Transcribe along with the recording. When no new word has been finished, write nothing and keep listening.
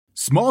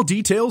Small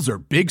details are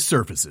big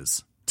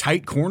surfaces.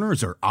 Tight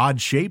corners are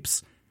odd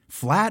shapes.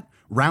 Flat,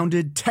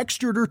 rounded,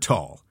 textured, or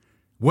tall.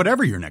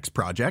 Whatever your next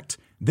project,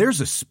 there's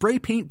a spray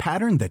paint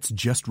pattern that's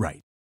just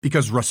right.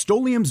 Because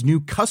Rust-Oleum's new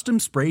Custom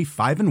Spray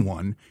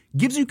 5-in-1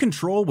 gives you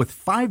control with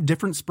 5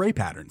 different spray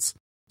patterns.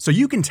 So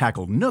you can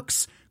tackle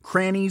nooks,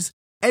 crannies,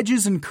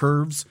 edges, and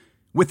curves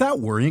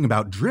without worrying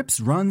about drips,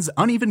 runs,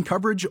 uneven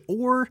coverage,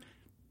 or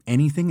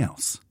anything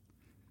else.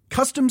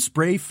 Custom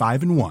Spray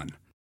 5-in-1.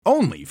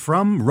 Only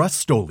from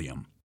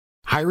Rust-Oleum.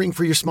 Hiring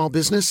for your small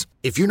business?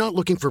 If you're not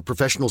looking for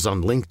professionals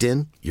on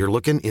LinkedIn, you're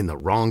looking in the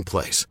wrong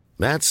place.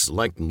 That's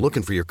like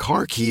looking for your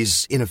car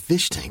keys in a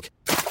fish tank.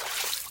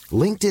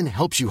 LinkedIn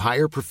helps you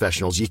hire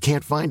professionals you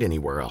can't find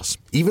anywhere else,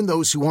 even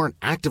those who aren't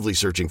actively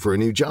searching for a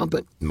new job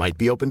but might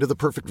be open to the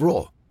perfect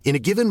role. In a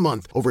given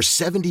month, over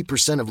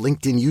 70% of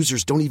LinkedIn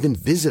users don't even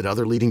visit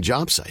other leading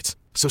job sites.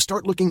 So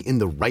start looking in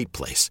the right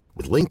place.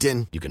 With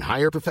LinkedIn, you can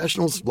hire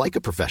professionals like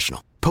a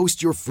professional.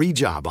 Post your free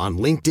job on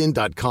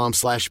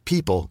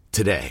linkedin.com/people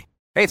today.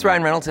 Hey, it's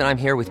Ryan Reynolds, and I'm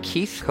here with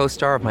Keith,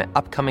 co-star of my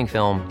upcoming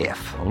film,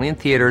 If, only in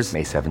theaters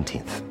May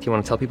 17th. Do you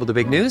want to tell people the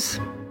big news?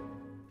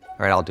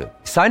 All right, I'll do it.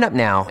 Sign up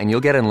now and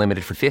you'll get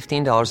unlimited for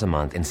 $15 a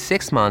month and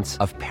 6 months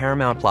of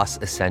Paramount Plus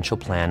Essential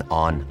Plan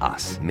on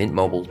us.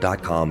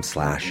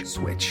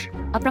 MintMobile.com/switch.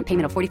 Upfront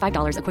payment of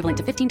 $45 equivalent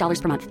to $15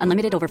 per month.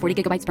 Unlimited over 40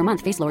 gigabytes per month.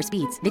 Face lower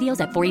speeds.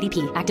 Videos at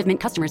 480p. Active Mint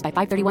customers by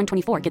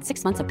 531.24 get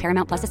 6 months of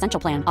Paramount Plus Essential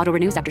Plan. Auto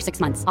renews after 6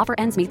 months. Offer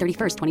ends May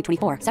 31st,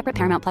 2024. Separate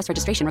Paramount Plus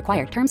registration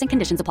required. Terms and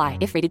conditions apply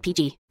if rated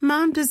PG.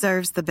 Mom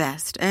deserves the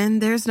best, and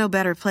there's no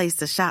better place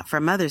to shop for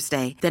Mother's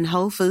Day than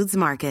Whole Foods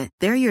Market.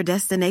 They're your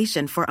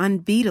destination for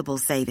unbeatable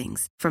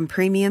savings. From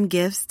premium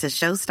gifts to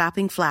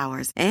show-stopping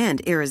flowers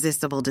and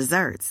irresistible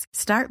desserts.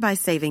 Start by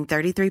saving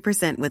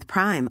 33% with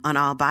Prime on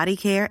all body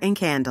care and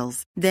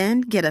candles.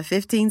 Then get a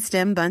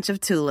 15-stem bunch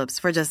of tulips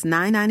for just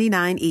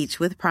 $9.99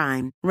 each with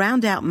Prime.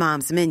 Round out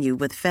Mom's menu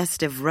with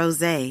festive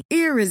rosé,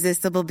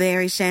 irresistible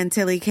berry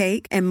chantilly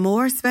cake, and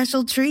more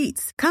special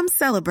treats. Come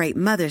celebrate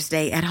Mother's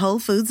Day at Whole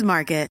Foods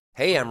Market.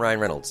 Hey, I'm Ryan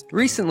Reynolds.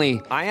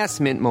 Recently, I asked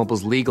Mint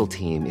Mobile's legal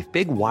team if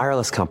big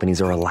wireless companies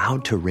are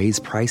allowed to raise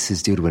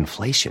prices due to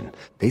inflation.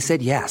 They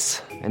said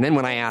yes. And then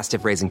when I asked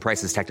if raising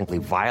prices technically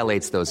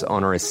violates those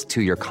onerous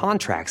 2-year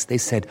contracts, they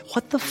said,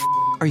 "What the f***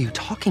 are you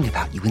talking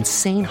about, you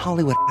insane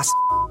Hollywood ass?"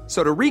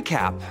 So to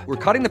recap, we're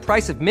cutting the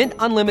price of Mint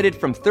Unlimited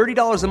from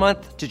 $30 a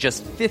month to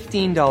just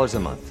 $15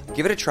 a month.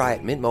 Give it a try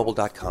at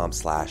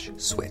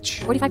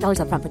mintmobile.com/switch. $45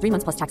 up front for 3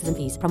 months plus taxes and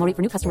fees. Promo rate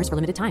for new customers for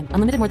limited time.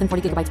 Unlimited more than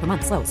 40 gigabytes per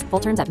month. Slows full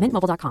terms at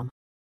mintmobile.com.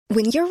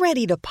 When you're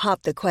ready to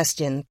pop the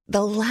question,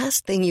 the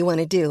last thing you want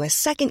to do is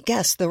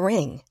second-guess the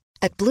ring.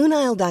 At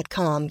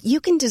BlueNile.com, you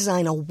can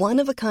design a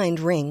one-of-a-kind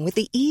ring with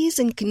the ease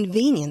and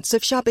convenience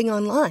of shopping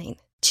online.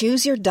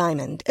 Choose your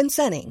diamond and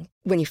setting.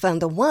 When you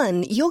find the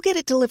one, you'll get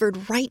it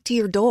delivered right to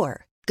your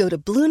door. Go to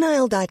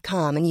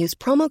BlueNile.com and use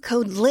promo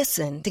code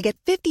LISTEN to get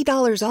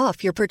 $50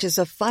 off your purchase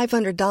of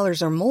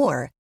 $500 or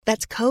more.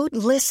 That's code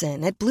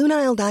LISTEN at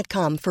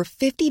BlueNile.com for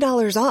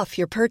 $50 off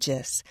your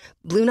purchase.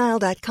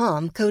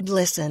 BlueNile.com, code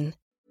LISTEN.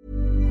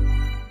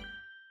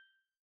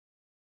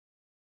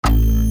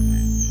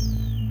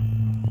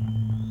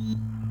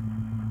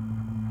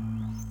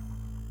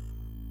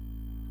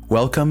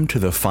 Welcome to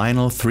the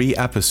final 3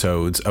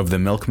 episodes of The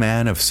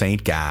Milkman of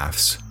St.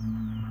 Gaff's.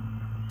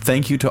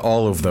 Thank you to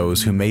all of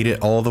those who made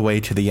it all the way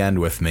to the end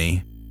with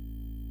me.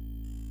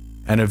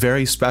 And a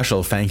very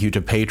special thank you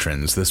to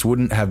patrons. This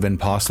wouldn't have been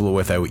possible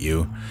without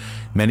you.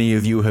 Many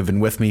of you have been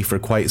with me for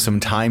quite some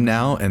time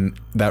now, and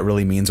that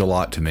really means a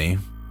lot to me.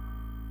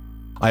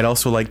 I'd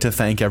also like to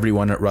thank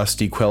everyone at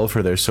Rusty Quill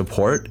for their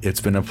support.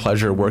 It's been a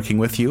pleasure working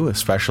with you,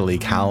 especially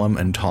Callum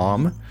and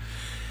Tom.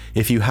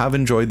 If you have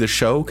enjoyed the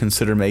show,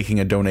 consider making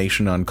a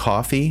donation on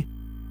Ko-fi.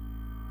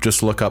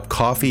 Just look up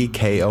Ko-fi,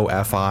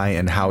 K-O-F-I,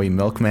 and Howie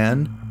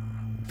Milkman.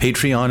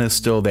 Patreon is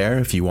still there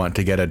if you want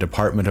to get a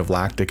Department of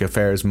Lactic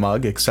Affairs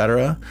mug,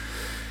 etc.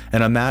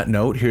 And on that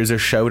note, here's a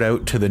shout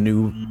out to the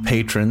new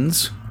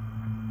patrons.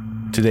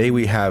 Today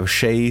we have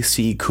Shay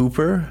C.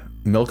 Cooper,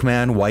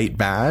 Milkman White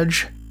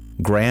Badge,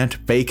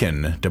 Grant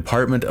Bacon,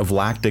 Department of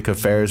Lactic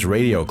Affairs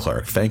Radio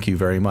Clerk, thank you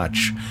very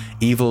much,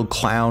 Evil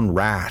Clown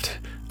Rat,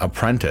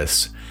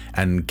 Apprentice,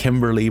 and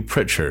Kimberly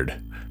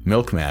Pritchard,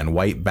 Milkman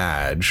White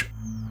Badge.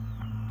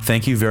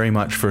 Thank you very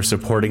much for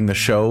supporting the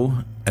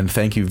show, and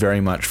thank you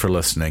very much for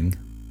listening.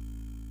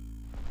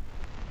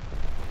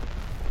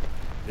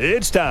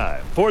 It's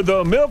time for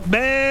The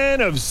Milkman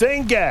of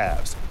St.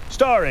 Gaff's,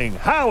 starring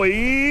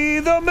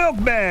Howie the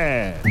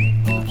Milkman.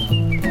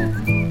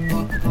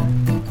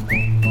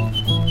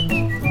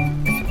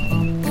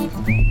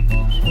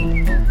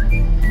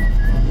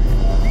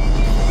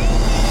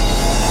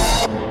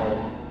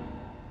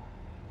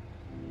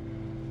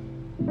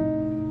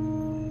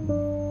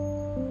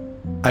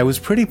 I was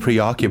pretty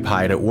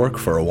preoccupied at work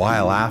for a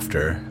while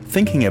after,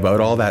 thinking about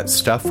all that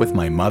stuff with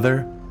my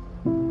mother.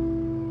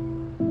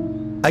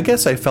 I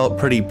guess I felt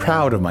pretty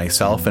proud of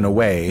myself in a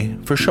way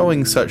for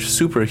showing such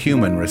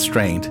superhuman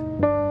restraint,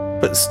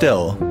 but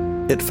still,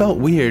 It felt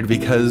weird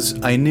because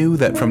I knew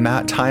that from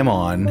that time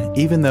on,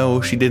 even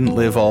though she didn't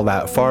live all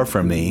that far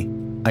from me,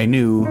 I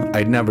knew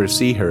I'd never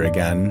see her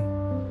again.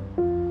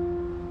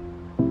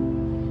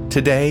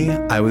 Today,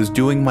 I was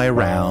doing my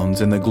rounds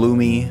in the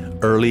gloomy,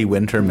 early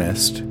winter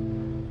mist.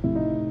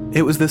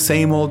 It was the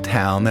same old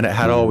town that it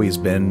had always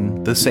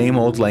been, the same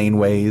old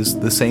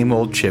laneways, the same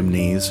old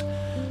chimneys,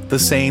 the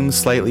same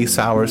slightly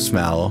sour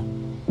smell.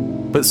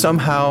 But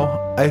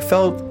somehow, I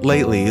felt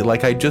lately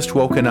like I'd just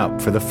woken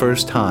up for the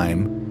first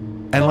time,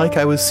 and like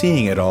I was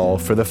seeing it all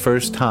for the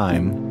first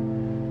time.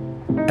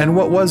 And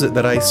what was it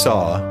that I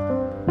saw?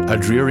 A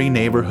dreary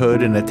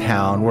neighborhood in a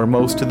town where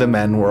most of the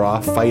men were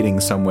off fighting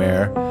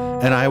somewhere,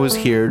 and I was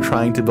here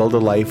trying to build a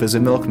life as a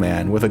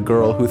milkman with a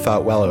girl who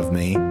thought well of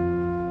me.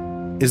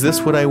 Is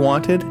this what I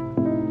wanted?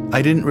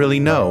 I didn't really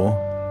know,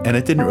 and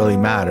it didn't really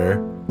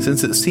matter,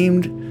 since it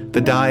seemed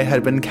the die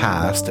had been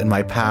cast and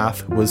my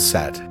path was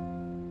set.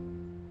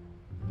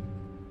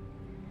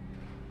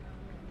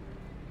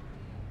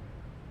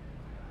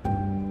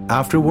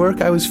 After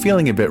work, I was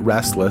feeling a bit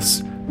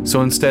restless,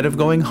 so instead of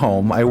going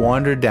home, I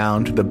wandered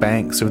down to the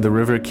banks of the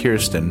River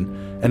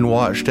Kirsten and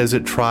watched as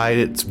it tried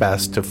its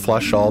best to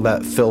flush all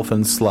that filth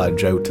and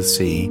sludge out to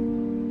sea.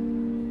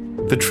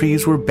 The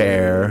trees were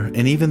bare,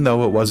 and even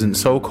though it wasn't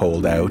so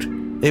cold out,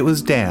 it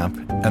was damp,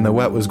 and the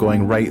wet was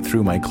going right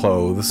through my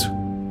clothes.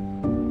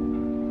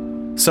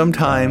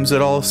 Sometimes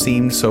it all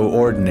seemed so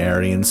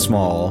ordinary and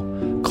small,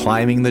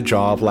 climbing the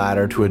job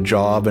ladder to a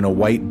job in a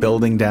white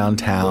building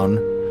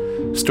downtown.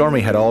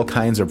 Stormy had all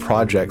kinds of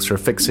projects for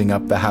fixing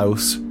up the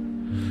house.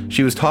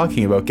 She was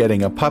talking about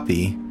getting a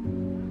puppy.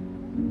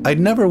 I'd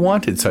never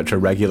wanted such a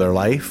regular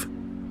life.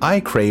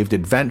 I craved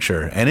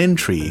adventure and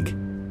intrigue.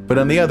 But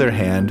on the other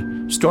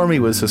hand, Stormy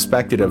was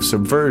suspected of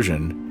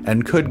subversion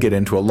and could get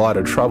into a lot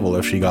of trouble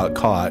if she got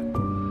caught.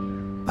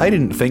 I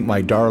didn't think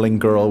my darling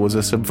girl was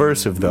a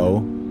subversive,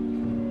 though.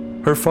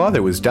 Her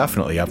father was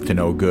definitely up to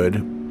no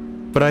good,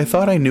 but I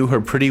thought I knew her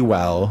pretty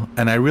well,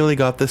 and I really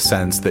got the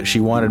sense that she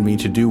wanted me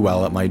to do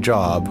well at my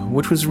job,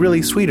 which was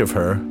really sweet of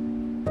her.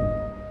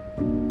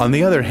 On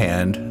the other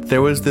hand,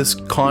 there was this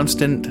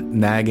constant,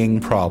 nagging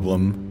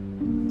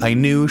problem. I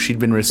knew she'd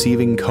been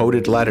receiving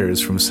coded letters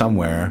from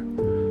somewhere.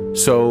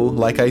 So,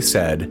 like I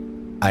said,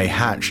 I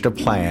hatched a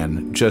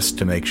plan just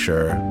to make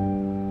sure.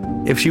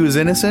 If she was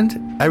innocent,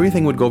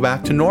 everything would go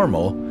back to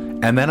normal,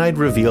 and then I'd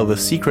reveal the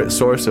secret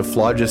source of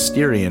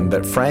phlogisterium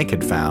that Frank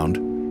had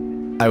found.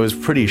 I was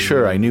pretty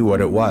sure I knew what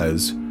it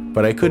was,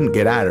 but I couldn't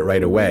get at it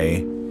right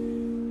away.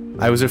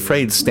 I was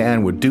afraid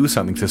Stan would do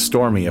something to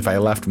Stormy if I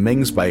left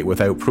Ming's bite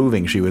without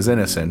proving she was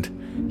innocent.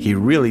 He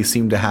really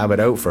seemed to have it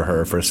out for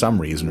her for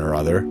some reason or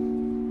other.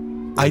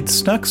 I'd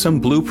snuck some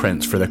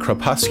blueprints for the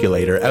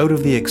crepusculator out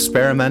of the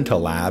experimental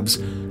labs,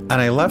 and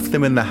I left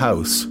them in the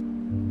house.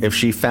 If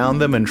she found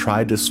them and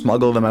tried to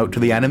smuggle them out to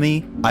the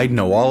enemy, I'd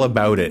know all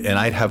about it, and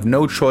I'd have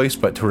no choice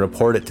but to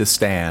report it to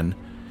Stan.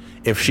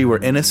 If she were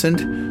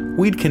innocent,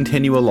 we'd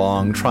continue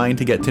along trying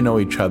to get to know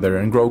each other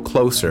and grow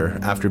closer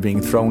after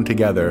being thrown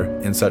together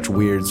in such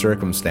weird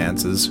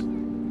circumstances.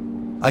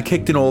 I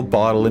kicked an old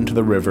bottle into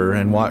the river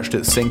and watched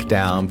it sink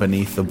down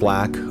beneath the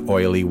black,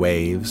 oily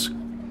waves.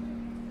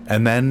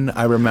 And then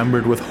I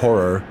remembered with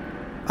horror,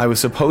 I was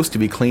supposed to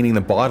be cleaning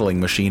the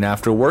bottling machine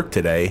after work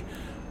today.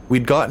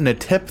 We'd gotten a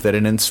tip that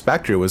an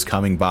inspector was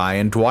coming by,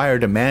 and Dwyer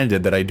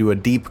demanded that I do a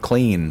deep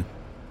clean.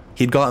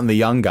 He'd gotten the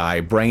young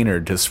guy,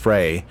 Brainerd, to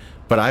spray,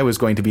 but I was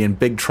going to be in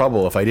big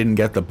trouble if I didn't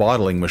get the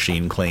bottling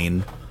machine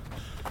clean.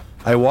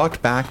 I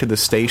walked back to the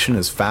station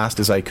as fast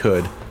as I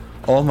could.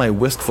 All my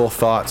wistful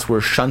thoughts were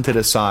shunted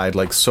aside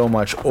like so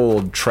much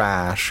old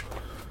trash.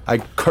 I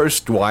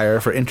cursed Dwyer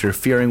for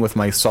interfering with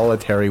my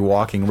solitary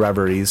walking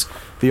reveries,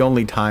 the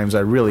only times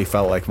I really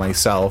felt like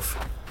myself.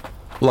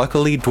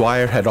 Luckily,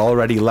 Dwyer had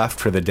already left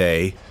for the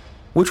day,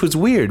 which was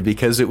weird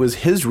because it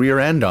was his rear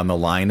end on the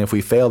line if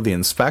we failed the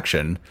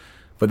inspection,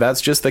 but that's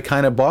just the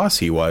kind of boss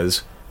he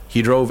was.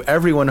 He drove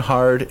everyone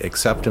hard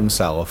except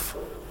himself.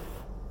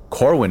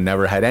 Corwin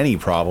never had any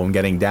problem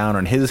getting down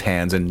on his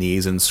hands and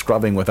knees and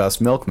scrubbing with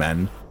us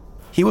milkmen.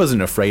 He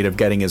wasn't afraid of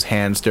getting his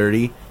hands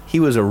dirty.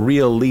 He was a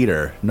real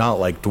leader, not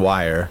like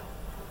Dwyer.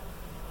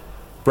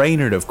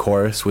 Brainerd, of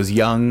course, was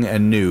young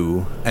and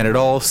new, and it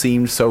all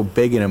seemed so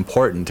big and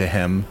important to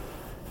him.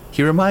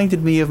 He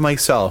reminded me of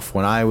myself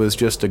when I was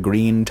just a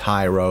green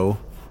tyro.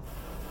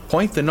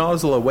 Point the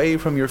nozzle away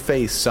from your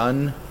face,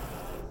 son.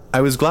 I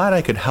was glad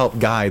I could help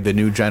guide the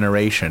new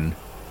generation,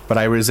 but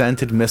I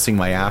resented missing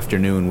my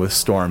afternoon with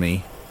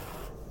Stormy.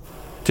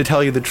 To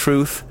tell you the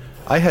truth,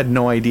 I had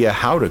no idea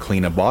how to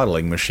clean a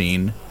bottling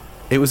machine.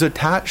 It was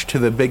attached to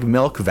the big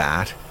milk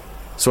vat,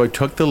 so I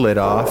took the lid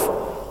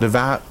off. The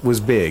vat was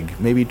big,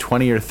 maybe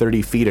 20 or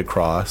 30 feet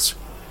across,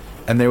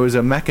 and there was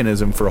a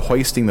mechanism for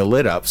hoisting the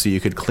lid up so you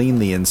could clean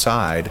the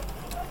inside.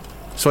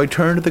 So I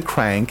turned the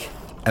crank,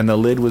 and the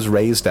lid was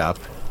raised up.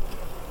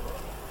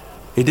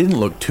 It didn't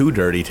look too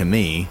dirty to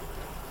me.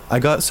 I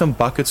got some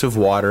buckets of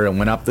water and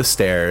went up the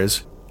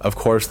stairs. Of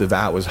course, the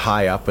vat was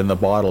high up and the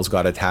bottles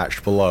got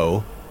attached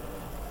below.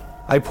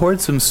 I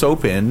poured some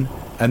soap in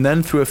and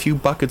then threw a few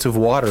buckets of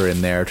water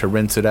in there to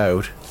rinse it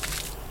out.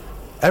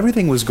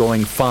 Everything was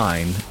going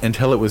fine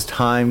until it was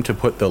time to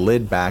put the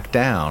lid back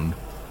down.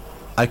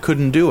 I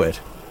couldn't do it.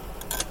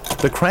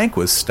 The crank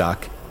was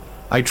stuck.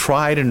 I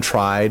tried and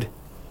tried.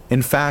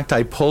 In fact,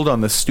 I pulled on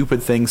the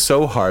stupid thing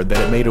so hard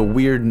that it made a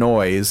weird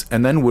noise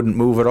and then wouldn't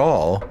move at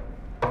all.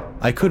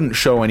 I couldn't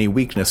show any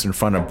weakness in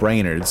front of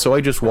Brainerd, so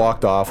I just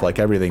walked off like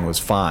everything was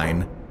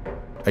fine.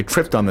 I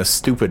tripped on the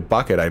stupid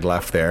bucket I'd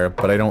left there,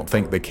 but I don't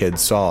think the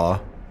kids saw.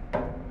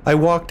 I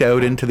walked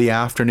out into the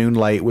afternoon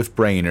light with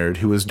Brainerd,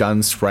 who was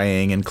done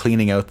spraying and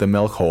cleaning out the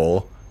milk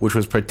hole, which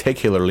was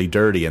particularly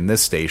dirty in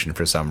this station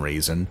for some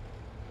reason.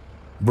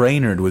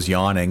 Brainerd was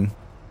yawning.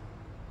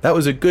 "That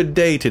was a good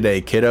day today,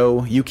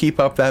 kiddo. You keep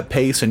up that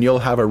pace and you'll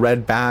have a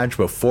red badge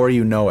before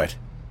you know it."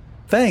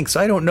 "Thanks,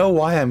 I don't know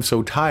why I'm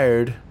so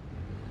tired."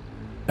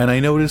 And I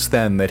noticed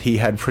then that he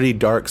had pretty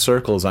dark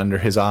circles under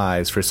his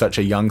eyes for such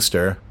a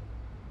youngster.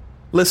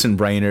 "Listen,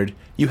 Brainerd,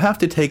 you have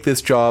to take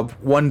this job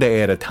one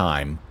day at a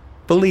time.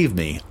 Believe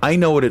me, I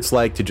know what it's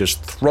like to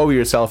just throw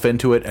yourself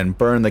into it and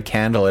burn the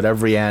candle at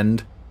every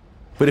end.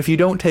 But if you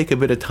don't take a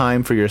bit of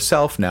time for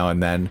yourself now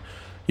and then,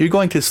 you're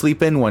going to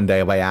sleep in one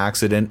day by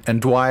accident and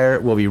Dwyer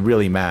will be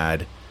really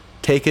mad.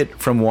 Take it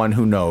from one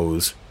who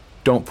knows.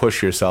 Don't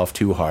push yourself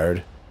too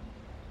hard."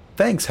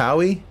 "Thanks,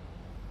 Howie."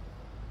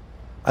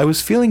 I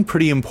was feeling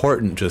pretty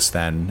important just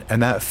then,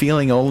 and that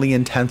feeling only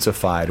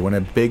intensified when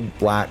a big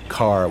black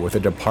car with a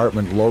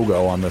department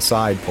logo on the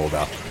side pulled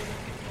up.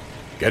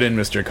 "Get in,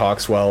 Mr.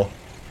 Coxwell,"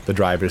 the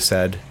driver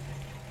said.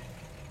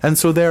 And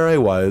so there I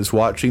was,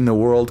 watching the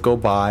world go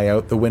by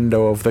out the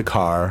window of the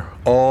car,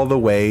 all the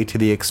way to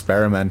the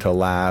experimental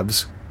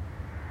labs.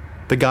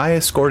 The guy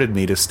escorted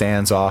me to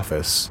Stan's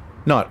office.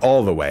 Not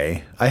all the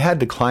way. I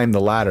had to climb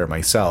the ladder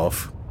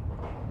myself.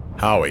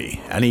 "Howie,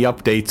 any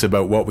updates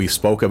about what we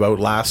spoke about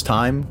last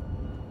time?"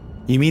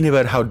 "You mean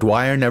about how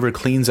Dwyer never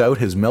cleans out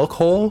his milk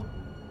hole?"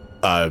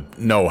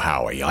 No,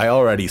 Howie. I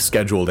already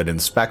scheduled an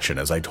inspection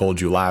as I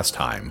told you last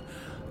time.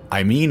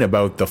 I mean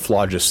about the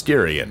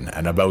phlogisterian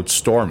and about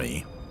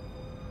Stormy."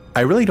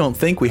 "I really don't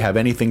think we have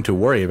anything to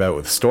worry about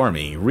with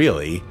Stormy,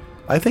 really.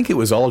 I think it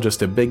was all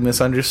just a big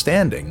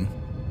misunderstanding."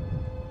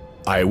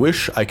 "I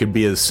wish I could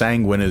be as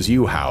sanguine as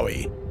you,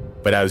 Howie.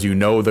 But as you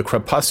know, the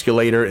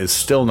crepusculator is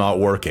still not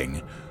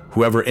working.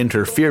 Whoever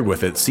interfered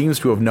with it seems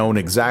to have known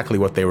exactly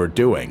what they were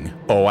doing."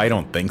 "Oh, I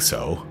don't think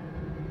so."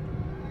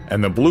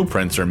 "And the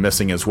blueprints are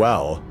missing as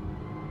well."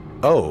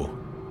 "Oh,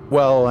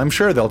 well, I'm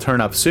sure they'll turn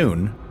up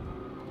soon."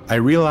 I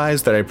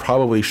realized that I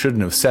probably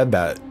shouldn't have said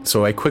that,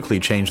 so I quickly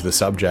changed the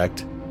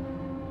subject.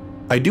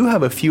 "I do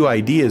have a few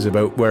ideas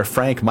about where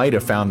Frank might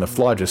have found the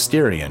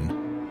phlogisterian.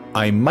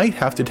 I might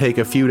have to take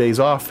a few days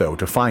off, though,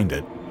 to find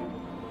it."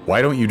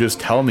 "Why don't you just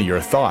tell me your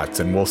thoughts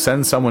and we'll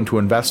send someone to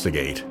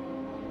investigate?"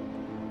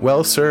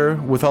 "Well, sir,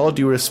 with all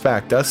due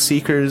respect, us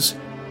Seekers,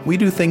 we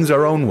do things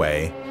our own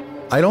way.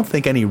 I don't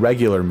think any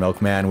regular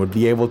milkman would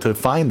be able to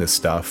find this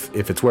stuff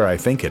if it's where I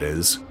think it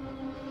is."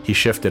 He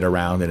shifted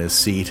around in his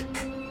seat.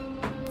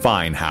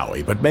 "Fine,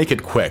 Howie, but make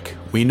it quick.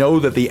 We know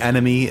that the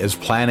enemy is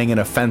planning an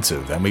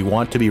offensive and we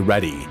want to be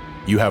ready.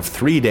 You have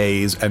 3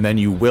 days and then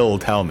you will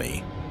tell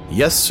me."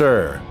 "Yes,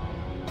 sir."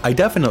 I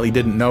definitely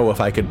didn't know if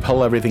I could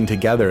pull everything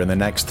together in the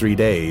next 3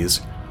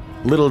 days.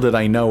 Little did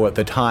I know at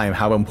the time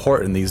how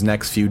important these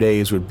next few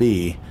days would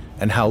be,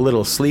 and how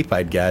little sleep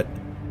I'd get.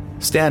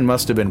 Stan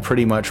must have been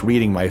pretty much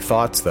reading my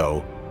thoughts,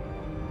 though.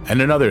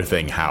 "And another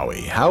thing,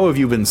 Howie, how have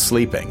you been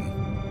sleeping?"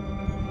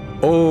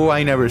 "Oh,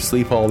 I never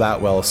sleep all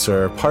that well,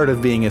 sir. Part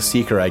of being a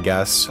Seeker, I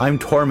guess. I'm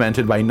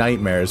tormented by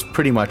nightmares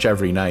pretty much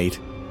every night."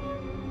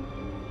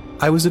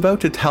 I was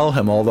about to tell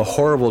him all the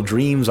horrible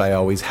dreams I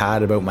always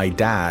had about my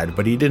dad,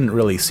 but he didn't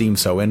really seem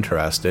so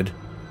interested.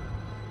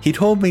 He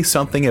told me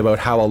something about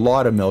how a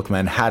lot of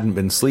milkmen hadn't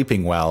been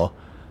sleeping well,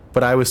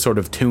 but I was sort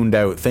of tuned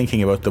out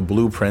thinking about the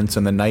blueprints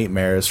and the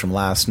nightmares from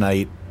last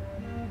night.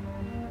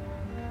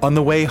 On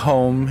the way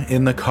home,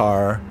 in the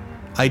car,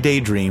 I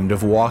daydreamed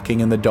of walking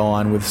in the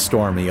dawn with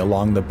Stormy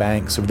along the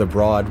banks of the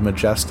broad,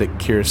 majestic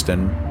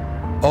Kirsten.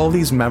 All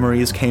these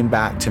memories came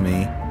back to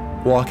me,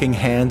 walking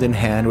hand in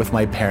hand with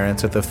my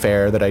parents at the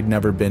fair that I'd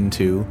never been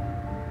to,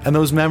 and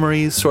those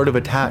memories sort of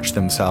attached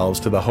themselves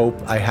to the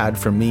hope I had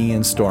for me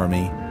and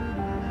Stormy.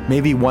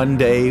 Maybe one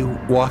day,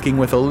 walking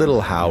with a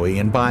little Howie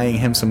and buying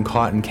him some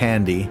cotton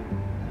candy.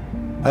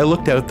 I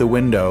looked out the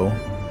window.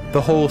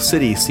 The whole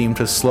city seemed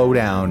to slow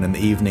down in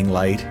the evening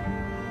light.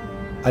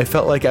 I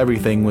felt like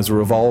everything was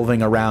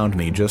revolving around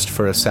me just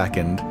for a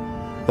second,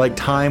 like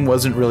time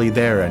wasn't really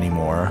there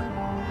anymore.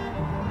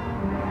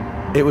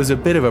 It was a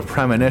bit of a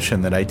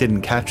premonition that I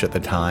didn't catch at the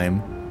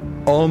time.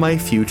 All my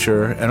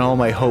future and all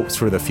my hopes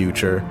for the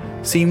future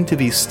seemed to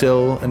be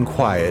still and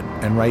quiet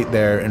and right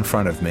there in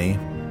front of me.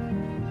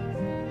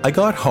 I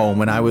got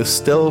home and I was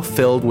still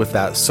filled with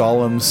that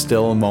solemn,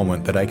 still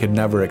moment that I could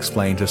never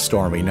explain to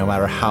Stormy, no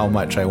matter how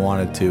much I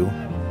wanted to.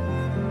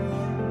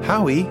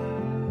 Howie,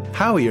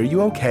 are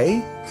you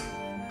okay?"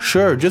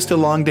 "Sure, just a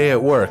long day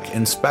at work,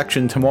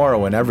 inspection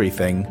tomorrow and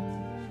everything."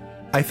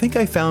 I think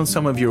I found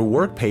some of your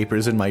work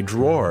papers in my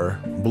drawer.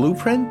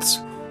 Blueprints?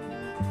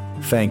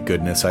 Thank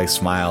goodness, I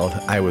smiled.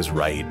 I was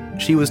right.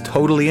 She was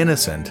totally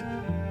innocent.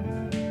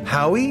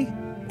 Howie?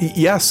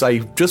 Yes, I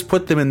just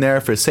put them in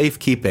there for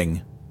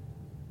safekeeping.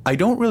 I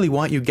don't really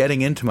want you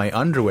getting into my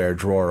underwear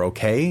drawer,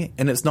 okay?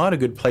 And it's not a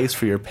good place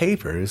for your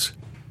papers.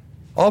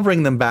 I'll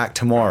bring them back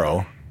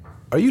tomorrow.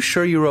 Are you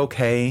sure you're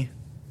okay?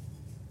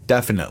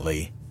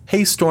 Definitely.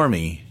 Hey,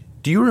 Stormy,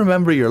 do you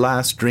remember your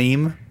last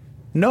dream?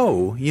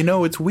 No,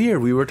 it's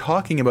weird. We were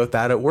talking about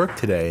that at work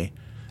today.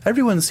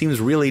 Everyone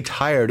seems really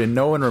tired and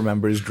no one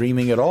remembers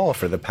dreaming at all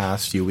for the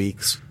past few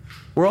weeks.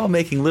 We're all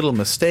making little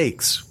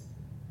mistakes.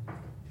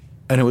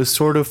 And it was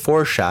sort of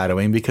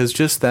foreshadowing because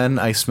just then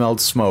I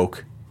smelled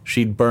smoke.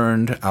 She'd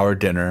burned our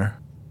dinner.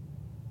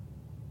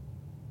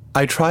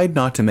 I tried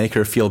not to make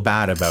her feel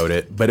bad about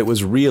it, but it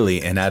was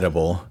really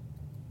inedible.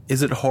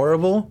 Is it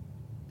horrible?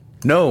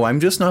 No, I'm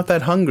just not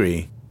that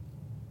hungry.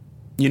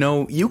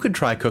 You could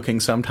try cooking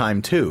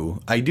sometime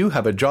too. I do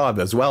have a job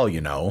as well,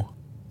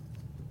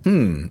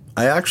 I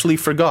actually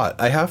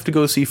forgot. I have to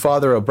go see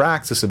Father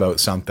Abraxas about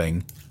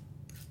something.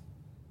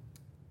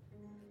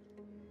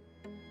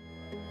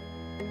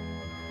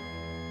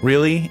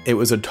 Really, it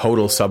was a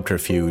total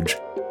subterfuge.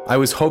 I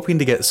was hoping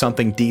to get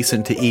something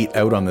decent to eat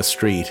out on the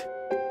street.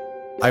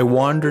 I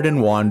wandered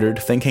and wandered,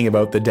 thinking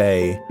about the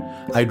day.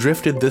 I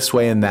drifted this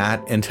way and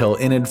that until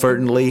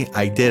inadvertently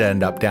I did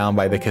end up down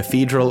by the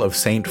Cathedral of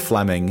St.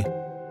 Fleming.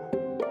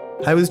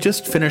 I was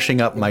just finishing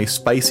up my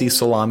spicy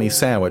salami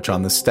sandwich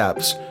on the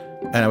steps,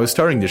 and I was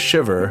starting to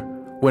shiver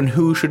when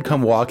who should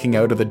come walking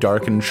out of the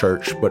darkened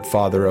church but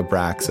Father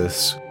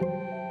Abraxas.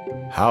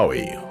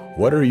 Howie,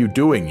 what are you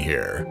doing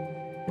here?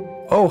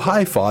 Oh,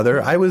 hi,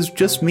 Father. I was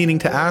just meaning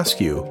to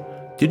ask you,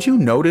 did you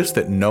notice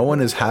that no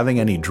one is having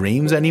any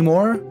dreams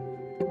anymore?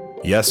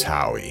 Yes,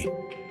 Howie.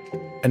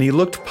 And he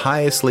looked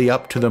piously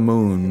up to the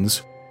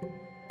moons.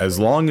 As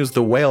long as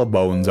the whale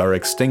bones are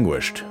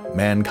extinguished,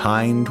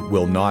 mankind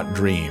will not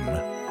dream.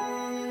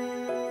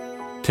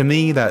 To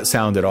me, that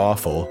sounded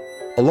awful.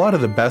 A lot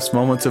of the best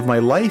moments of my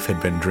life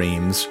had been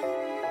dreams,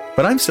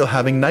 but I'm still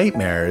having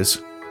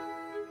nightmares.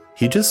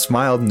 He just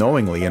smiled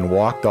knowingly and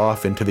walked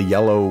off into the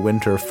yellow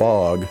winter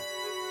fog.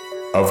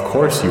 Of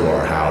course you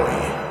are,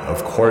 Howie.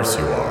 Of course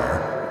you are.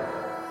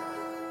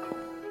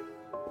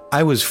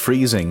 I was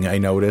freezing, I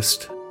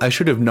noticed. I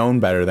should have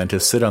known better than to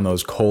sit on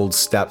those cold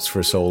steps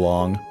for so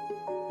long.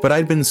 But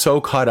I'd been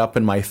so caught up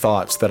in my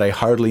thoughts that I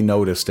hardly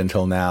noticed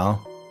until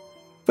now.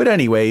 But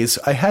anyways,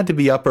 I had to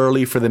be up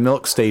early for the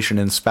milk station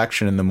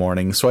inspection in the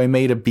morning, so I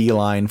made a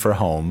beeline for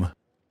home.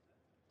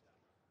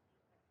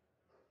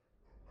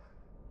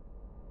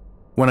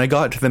 When I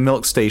got to the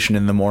milk station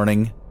in the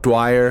morning,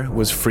 Dwyer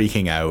was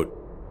freaking out.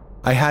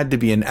 I had to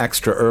be in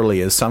extra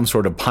early as some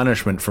sort of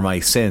punishment for my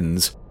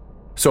sins,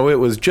 so it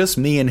was just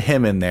me and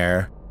him in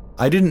there.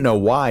 I didn't know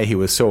why he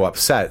was so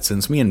upset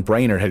since me and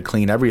Brainerd had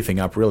cleaned everything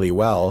up really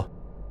well.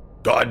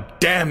 God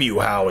damn you,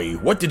 Howie!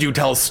 What did you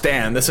tell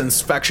Stan? This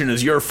inspection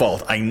is your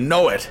fault, I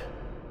know it!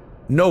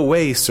 No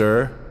way,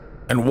 sir.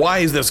 And why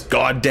is this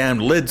goddamn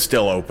lid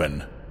still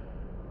open?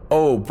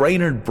 Oh,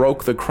 Brainerd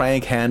broke the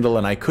crank handle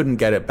and I couldn't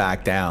get it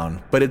back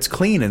down, but it's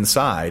clean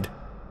inside.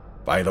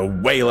 By the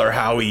whaler,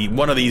 Howie,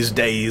 one of these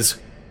days.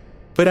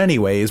 But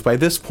anyways, by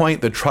this point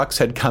the trucks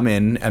had come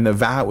in and the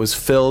vat was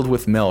filled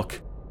with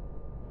milk.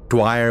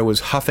 Dwyer was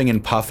huffing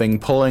and puffing,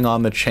 pulling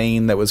on the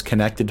chain that was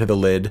connected to the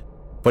lid,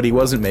 but he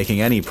wasn't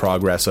making any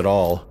progress at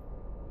all.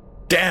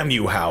 Damn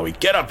you, Howie,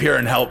 get up here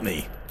and help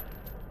me.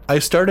 I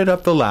started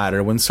up the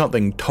ladder when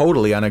something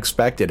totally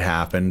unexpected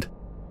happened.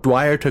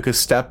 Dwyer took a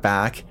step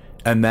back,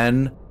 and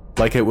then,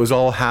 like it was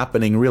all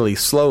happening really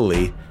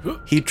slowly,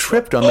 he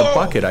tripped on the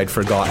bucket I'd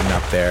forgotten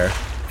up there,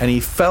 and he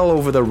fell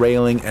over the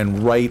railing and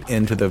right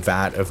into the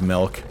vat of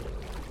milk.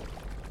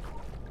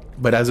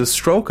 But as a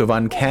stroke of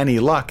uncanny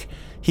luck,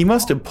 he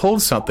must have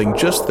pulled something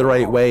just the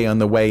right way on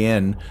the way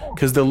in,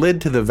 because the lid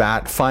to the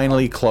vat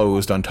finally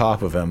closed on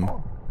top of him.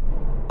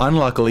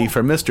 Unluckily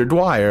for Mr.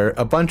 Dwyer,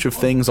 a bunch of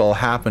things all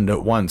happened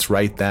at once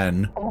right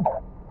then.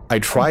 I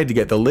tried to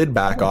get the lid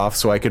back off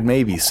so I could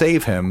maybe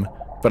save him,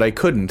 but I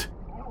couldn't.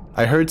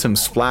 I heard some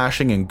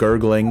splashing and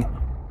gurgling,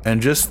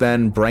 and just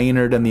then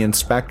Brainerd and the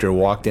inspector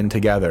walked in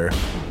together.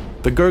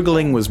 The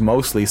gurgling was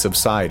mostly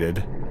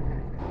subsided.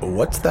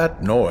 What's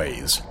that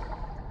noise?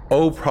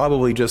 Oh,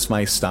 probably just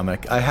my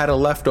stomach. I had a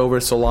leftover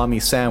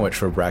salami sandwich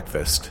for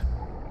breakfast.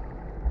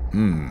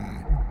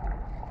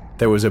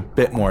 There was a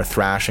bit more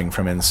thrashing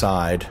from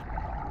inside.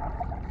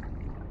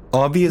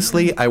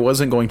 Obviously, I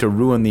wasn't going to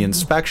ruin the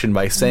inspection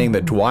by saying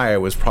that Dwyer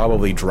was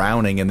probably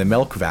drowning in the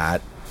milk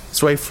vat,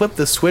 so I flipped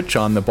the switch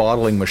on the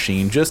bottling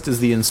machine just as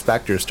the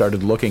inspector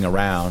started looking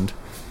around.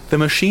 The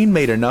machine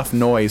made enough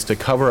noise to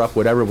cover up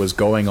whatever was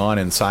going on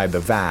inside the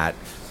vat,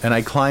 and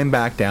I climbed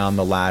back down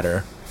the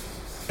ladder.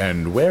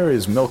 And where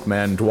is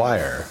Milkman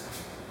Dwyer?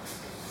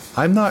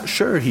 I'm not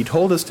sure. He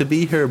told us to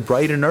be here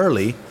bright and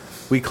early.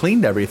 We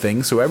cleaned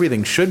everything, so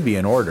everything should be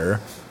in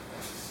order.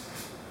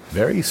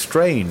 Very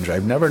strange.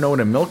 I've never known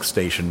a milk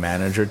station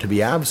manager to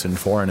be absent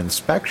for an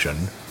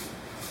inspection.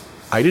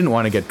 I didn't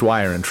want to get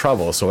Dwyer in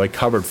trouble, so I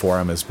covered for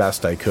him as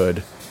best I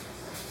could.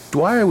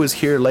 Dwyer was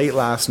here late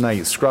last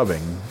night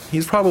scrubbing.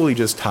 He's probably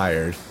just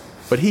tired,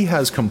 but he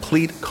has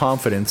complete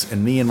confidence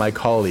in me and my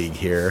colleague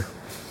here.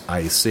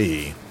 I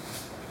see.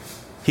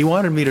 He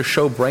wanted me to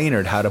show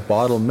Brainerd how to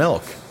bottle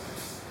milk.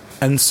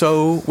 And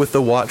so, with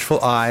the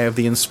watchful eye of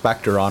the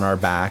inspector on our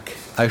back,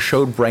 I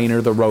showed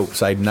Brainerd the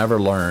ropes I'd never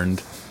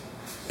learned.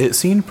 It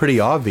seemed pretty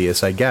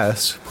obvious, I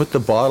guess. Put the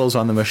bottles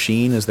on the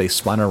machine as they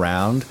spun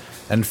around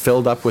and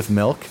filled up with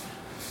milk,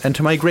 and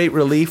to my great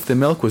relief, the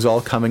milk was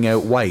all coming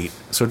out white,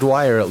 so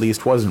Dwyer at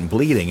least wasn't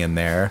bleeding in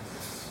there.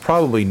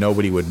 Probably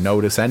nobody would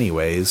notice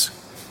anyways.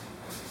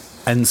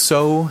 And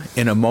so,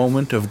 in a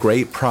moment of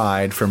great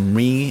pride from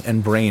me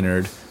and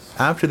Brainerd,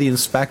 after the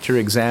inspector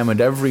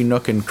examined every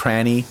nook and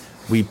cranny,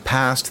 we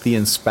passed the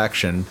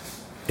inspection.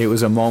 It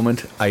was a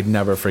moment I'd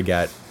never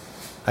forget.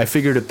 I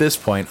figured at this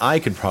point I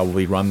could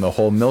probably run the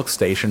whole milk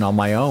station on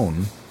my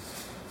own.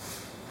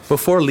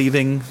 Before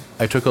leaving,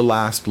 I took a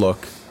last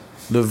look.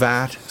 The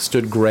vat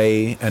stood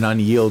grey and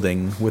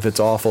unyielding with its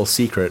awful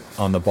secret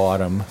on the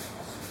bottom.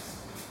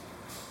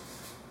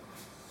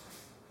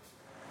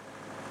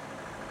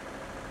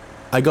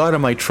 I got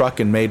in my truck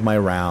and made my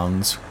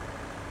rounds.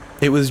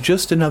 It was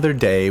just another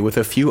day with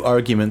a few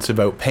arguments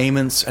about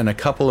payments and a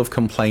couple of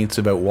complaints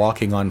about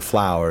walking on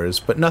flowers,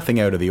 but nothing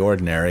out of the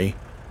ordinary.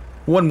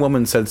 One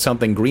woman said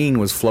something green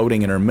was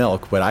floating in her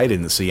milk, but I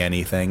didn't see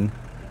anything.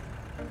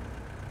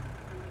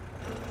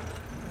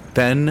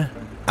 Then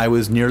I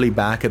was nearly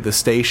back at the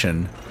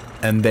station,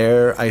 and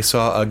there I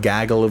saw a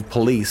gaggle of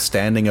police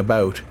standing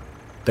about.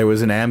 There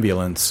was an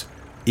ambulance.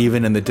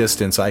 Even in the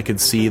distance I could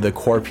see the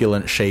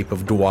corpulent shape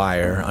of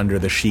Dwyer under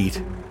the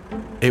sheet.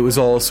 It was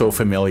all so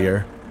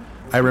familiar.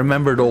 I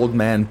remembered old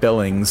man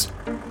Billings,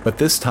 but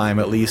this time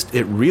at least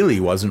it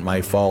really wasn't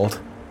my fault.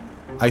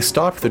 I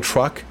stopped the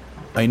truck.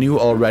 I knew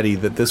already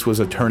that this was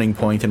a turning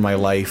point in my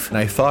life, and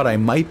I thought I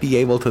might be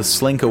able to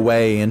slink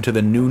away into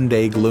the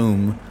noonday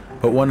gloom,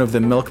 but one of the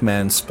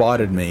milkmen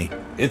spotted me.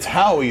 "It's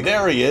Howie,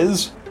 there he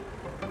is!"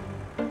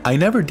 I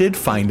never did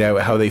find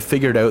out how they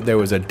figured out there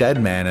was a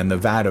dead man in the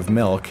vat of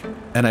milk,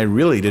 and I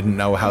really didn't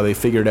know how they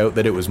figured out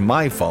that it was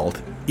my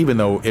fault, even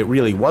though it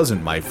really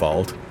wasn't my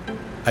fault.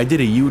 I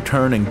did a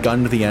U-turn and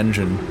gunned the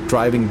engine.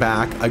 Driving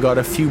back, I got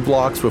a few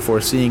blocks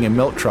before seeing a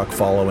milk truck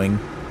following.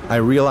 I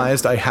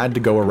realized I had to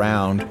go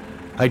around.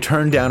 I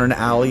turned down an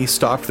alley,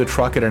 stopped the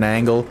truck at an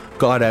angle,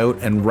 got out,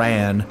 and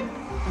ran.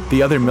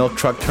 The other milk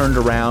truck turned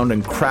around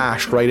and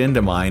crashed right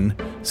into mine,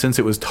 since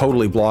it was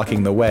totally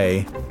blocking the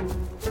way.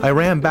 I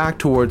ran back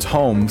towards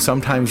home,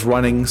 sometimes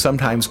running,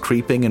 sometimes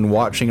creeping and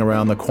watching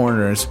around the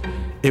corners.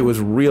 It was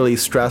really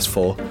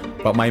stressful,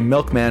 but my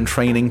milkman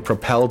training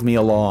propelled me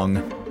along.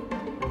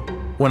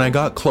 When I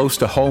got close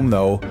to home,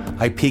 though,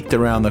 I peeked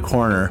around the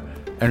corner,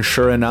 and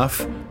sure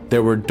enough,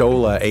 there were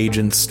DOLA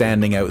agents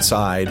standing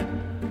outside.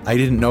 I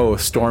didn't know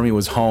if Stormy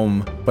was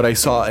home, but I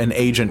saw an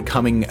agent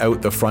coming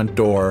out the front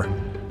door.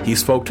 He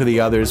spoke to the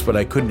others, but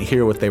I couldn't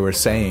hear what they were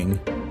saying.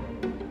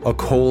 A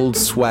cold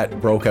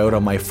sweat broke out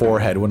on my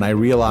forehead when I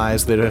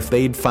realized that if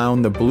they'd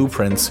found the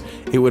blueprints,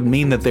 it would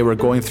mean that they were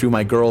going through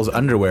my girl's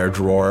underwear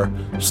drawer.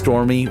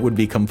 Stormy would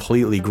be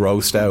completely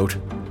grossed out.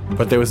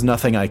 But there was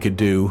nothing I could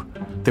do.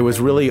 There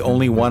was really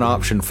only one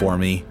option for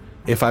me.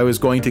 If I was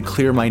going to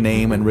clear my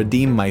name and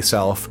redeem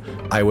myself,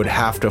 I would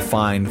have to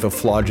find the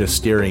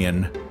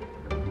phlogisterian.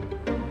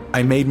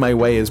 I made my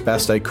way as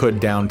best I could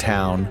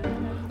downtown.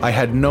 I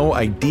had no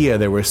idea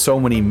there were so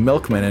many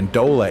milkmen and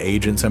DOLA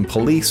agents and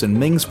police in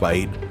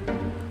Mingsbite.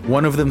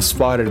 One of them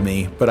spotted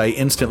me, but I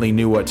instantly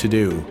knew what to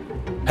do.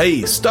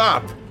 "Hey,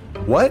 stop!"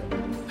 "What?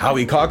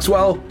 Howie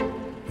Coxwell?"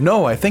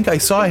 "No, I think I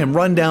saw him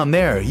run down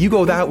there. You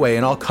go that way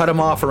and I'll cut him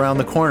off around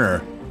the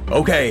corner."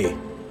 "Okay."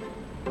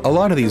 A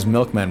lot of these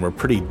milkmen were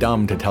pretty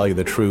dumb, to tell you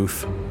the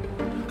truth.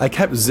 I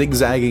kept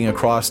zigzagging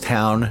across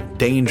town,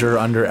 danger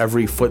under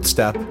every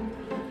footstep.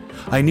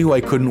 I knew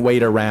I couldn't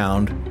wait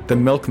around. The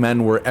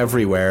milkmen were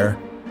everywhere.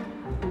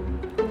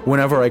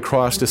 Whenever I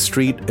crossed a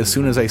street, as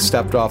soon as I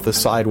stepped off the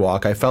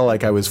sidewalk, I felt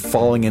like I was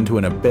falling into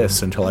an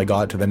abyss until I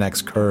got to the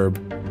next curb.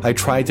 I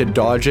tried to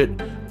dodge it,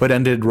 but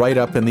ended right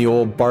up in the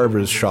old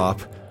barber's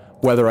shop.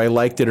 Whether I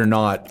liked it or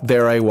not,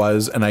 there I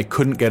was, and I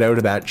couldn't get out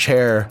of that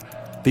chair.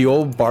 The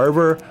old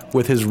barber,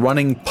 with his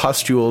running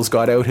pustules,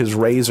 got out his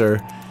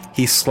razor.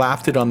 He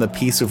slapped it on the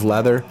piece of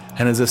leather,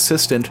 and his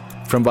assistant,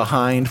 from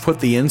behind, put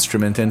the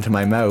instrument into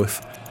my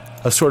mouth,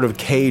 a sort of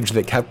cage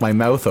that kept my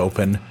mouth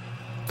open.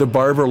 The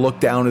barber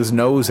looked down his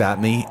nose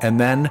at me, and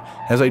then,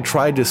 as I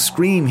tried to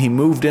scream, he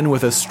moved in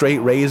with a straight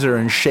razor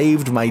and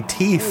shaved my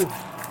teeth,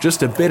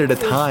 just a bit at a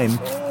time.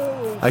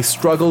 I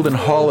struggled and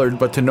hollered,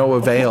 but to no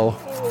avail.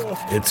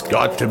 "It's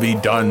got to be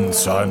done,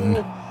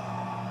 son."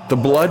 The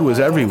blood was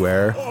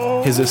everywhere.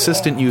 His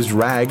assistant used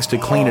rags to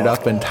clean it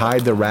up and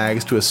tied the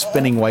rags to a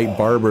spinning white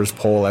barber's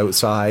pole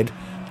outside.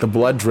 The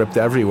blood dripped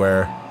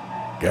everywhere.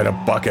 "Get a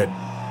bucket."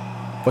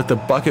 But the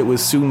bucket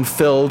was soon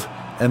filled,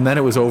 and then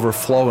it was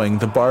overflowing.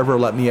 The barber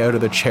let me out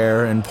of the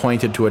chair and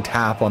pointed to a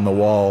tap on the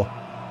wall.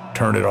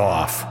 "Turn it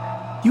off."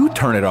 "You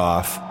turn it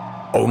off."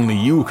 Only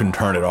you can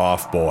turn it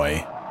off,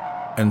 boy.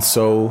 And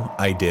so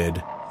I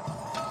did.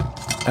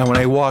 And when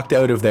I walked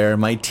out of there,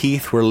 my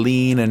teeth were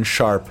lean and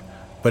sharp,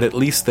 but at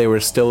least they were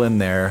still in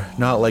there,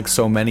 not like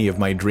so many of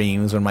my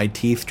dreams when my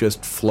teeth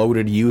just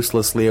floated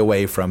uselessly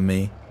away from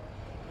me.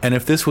 And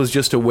if this was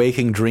just a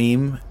waking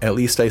dream, at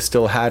least I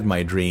still had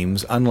my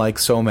dreams, unlike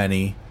so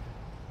many.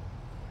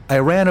 I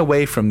ran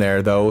away from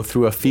there, though,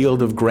 through a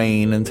field of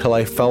grain until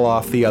I fell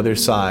off the other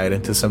side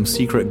into some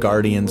secret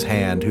guardian's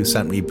hand who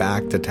sent me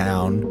back to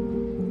town.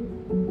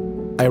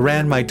 I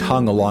ran my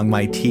tongue along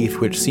my teeth,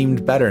 which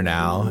seemed better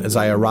now, as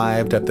I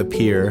arrived at the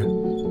pier.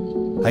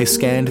 I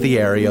scanned the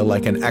area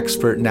like an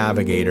expert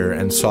navigator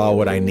and saw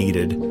what I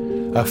needed.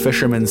 A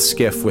fisherman's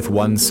skiff with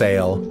one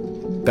sail.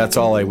 That's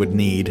all I would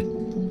need.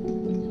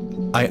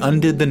 I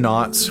undid the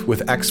knots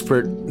with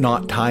expert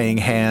knot-tying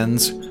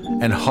hands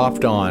and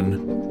hopped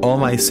on. All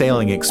my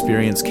sailing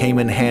experience came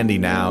in handy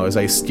now as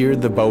I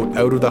steered the boat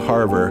out of the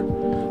harbor.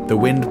 The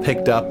wind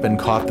picked up and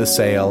caught the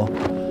sail.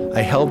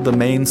 I held the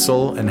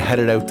mainsail and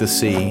headed out to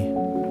sea.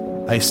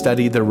 I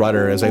studied the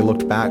rudder as I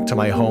looked back to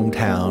my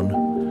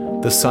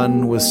hometown. The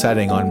sun was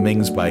setting on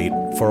Ming's Bight,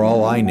 for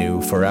all I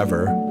knew,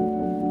 forever.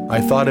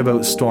 I thought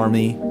about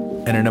Stormy,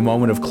 and in a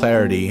moment of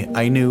clarity,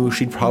 I knew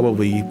she'd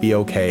probably be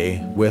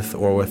okay, with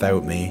or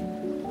without me.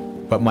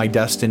 But my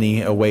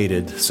destiny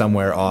awaited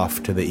somewhere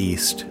off to the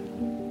east.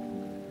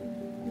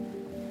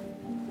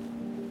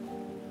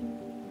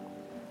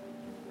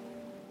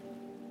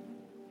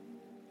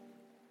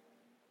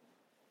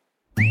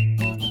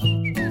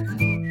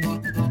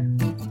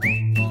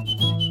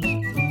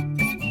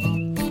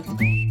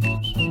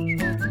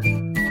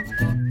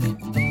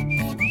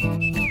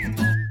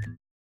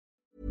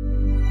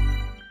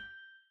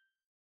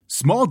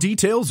 Small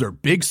details are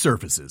big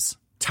surfaces.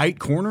 Tight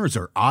corners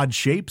are odd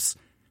shapes.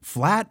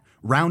 Flat,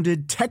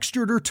 rounded,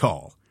 textured, or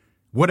tall.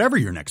 Whatever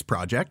your next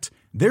project,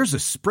 there's a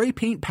spray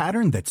paint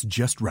pattern that's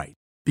just right.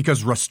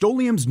 Because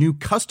Rust-Oleum's new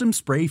Custom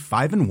Spray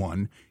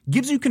 5-in-1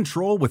 gives you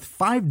control with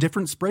 5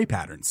 different spray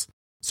patterns.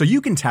 So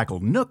you can tackle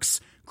nooks,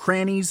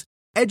 crannies,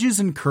 edges,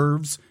 and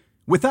curves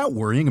without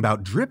worrying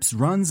about drips,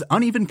 runs,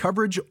 uneven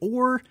coverage,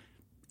 or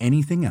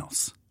anything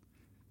else.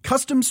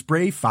 Custom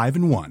Spray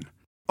 5-in-1.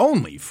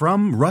 Only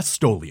from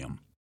Rust-Oleum.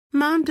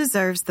 Mom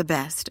deserves the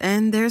best,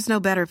 and there's no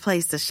better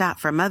place to shop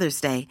for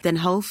Mother's Day than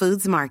Whole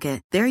Foods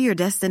Market. They're your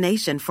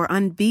destination for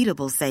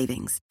unbeatable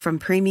savings, from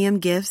premium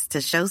gifts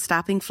to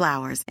show-stopping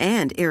flowers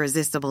and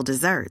irresistible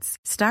desserts.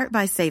 Start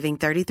by saving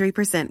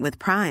 33% with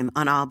Prime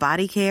on all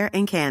body care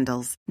and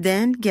candles.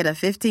 Then get a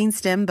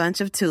 15-stem bunch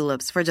of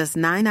tulips for just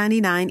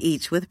 $9.99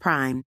 each with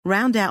Prime.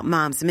 Round out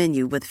Mom's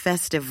menu with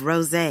festive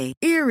rosé,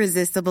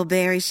 irresistible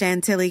berry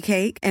chantilly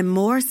cake, and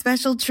more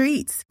special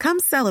treats. Come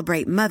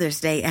celebrate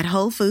Mother's Day at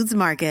Whole Foods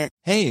Market.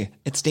 Hey,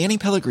 it's Danny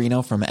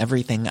Pellegrino from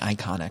Everything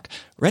Iconic.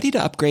 Ready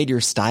to upgrade your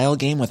style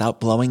game without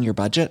blowing your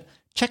budget?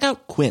 Check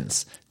out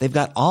Quince. They've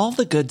got all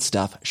the good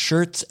stuff,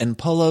 shirts and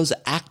polos,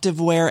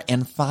 activewear,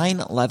 and fine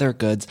leather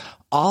goods,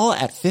 all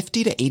at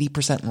 50 to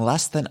 80%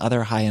 less than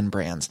other high-end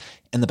brands.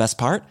 And the best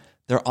part?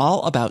 They're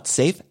all about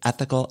safe,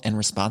 ethical, and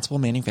responsible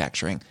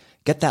manufacturing.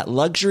 Get that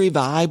luxury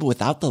vibe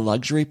without the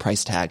luxury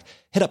price tag.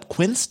 Hit up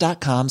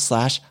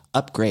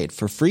quince.com/upgrade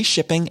for free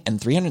shipping and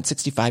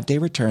 365-day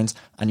returns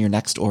on your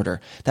next order.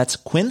 That's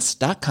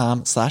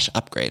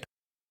quince.com/upgrade.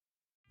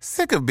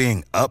 Sick of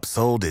being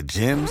upsold at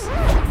gyms?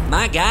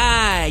 My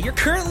guy, you're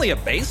currently a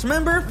base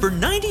member. For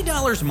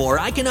 $90 more,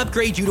 I can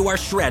upgrade you to our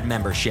Shred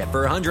membership.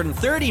 For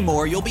 $130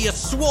 more, you'll be a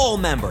Swole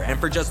member. And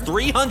for just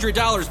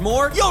 $300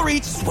 more, you'll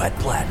reach Sweat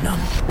Platinum.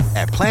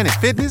 At Planet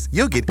Fitness,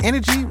 you'll get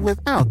energy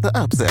without the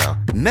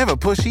upsell. Never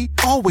pushy,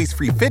 always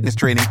free fitness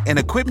training and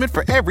equipment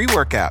for every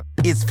workout.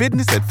 It's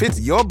fitness that fits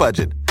your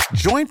budget.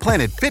 Join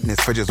Planet Fitness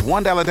for just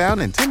 $1 down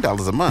and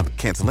 $10 a month.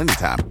 Cancel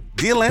anytime.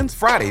 Deal ends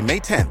Friday, May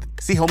 10th.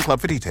 See Home Club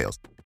for details.